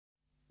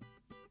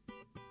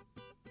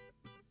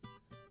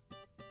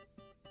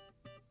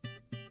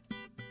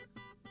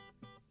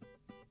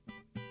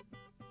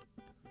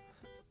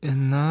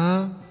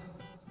Enough,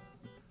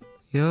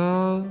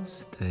 you'll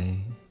stay.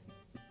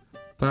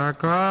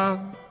 Back up,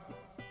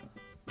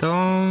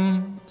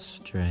 don't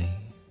stray.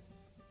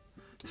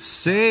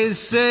 Say,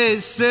 say,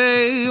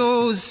 say,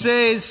 oh,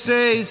 say,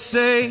 say,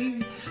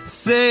 say.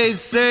 Say,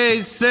 say,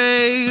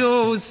 say,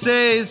 oh,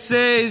 say,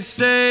 say,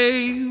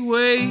 say.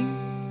 Wait,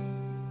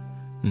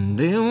 and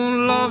they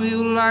won't love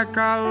you like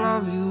I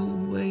love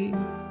you. Wait,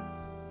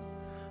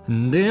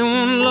 and they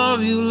won't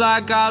love you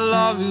like I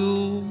love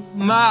you.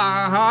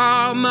 My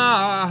heart,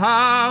 my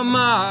heart,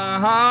 my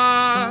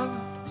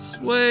heart's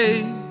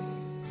way.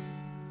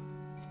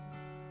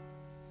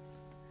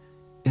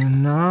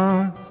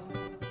 Enough,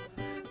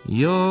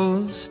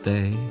 you'll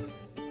stay.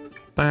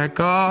 Back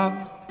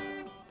up,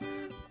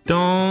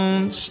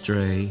 don't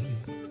stray.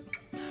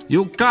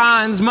 Your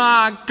kind's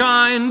my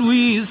kind,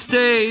 we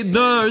stay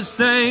the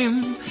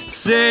same.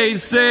 Say,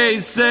 say,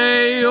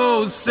 say,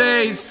 oh,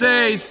 say,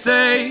 say,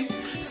 say.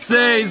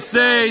 Say,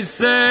 say,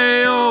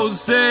 say, oh,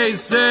 say,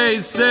 say,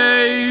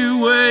 say.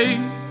 Wait,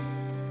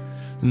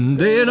 and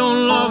they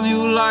don't love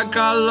you like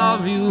I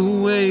love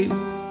you. Wait,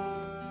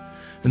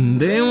 and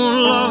they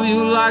won't love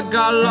you like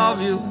I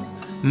love you.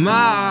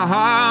 My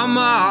heart,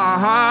 my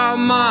heart,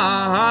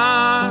 my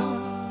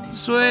heart,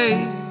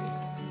 sway.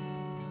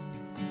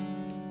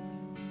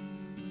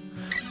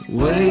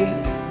 Wait,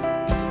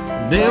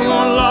 they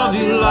won't love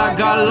you like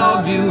I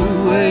love you.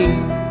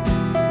 Wait,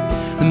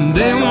 and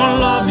they won't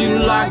love you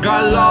like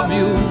I love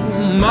you.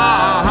 My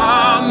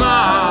heart,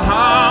 my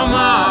heart,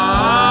 my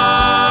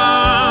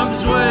heart,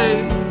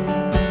 sway.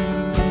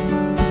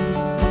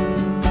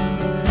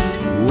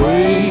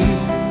 Wait,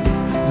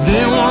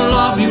 they won't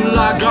love you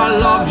like I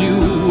love you.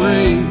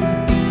 Wait,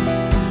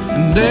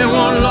 and they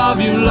won't love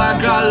you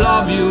like I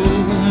love you.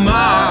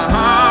 My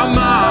heart,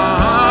 my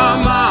heart,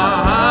 my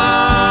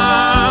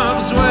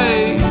heart,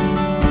 sway.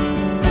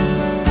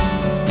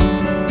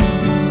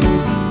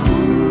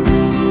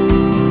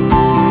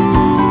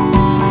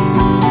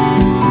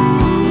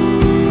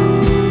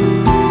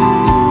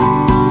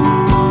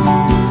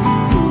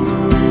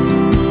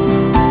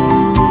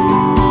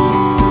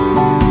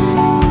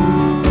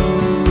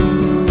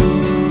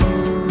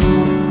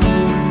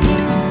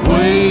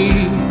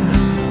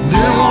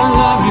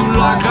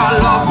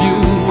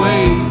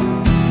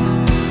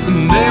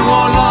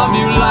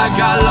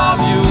 I love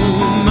you,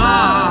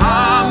 my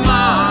heart,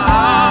 my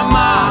heart,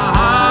 my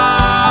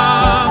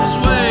heart's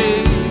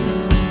wait.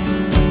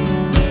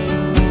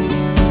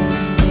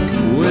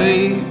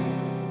 Wait,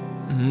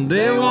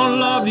 they won't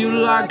love you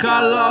like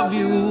I love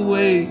you.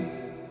 Wait,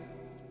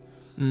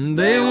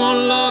 they won't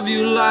love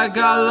you like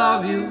I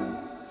love you.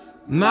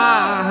 My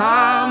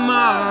heart,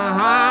 my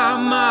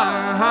heart,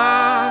 my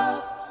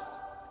heart's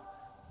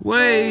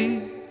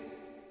wait.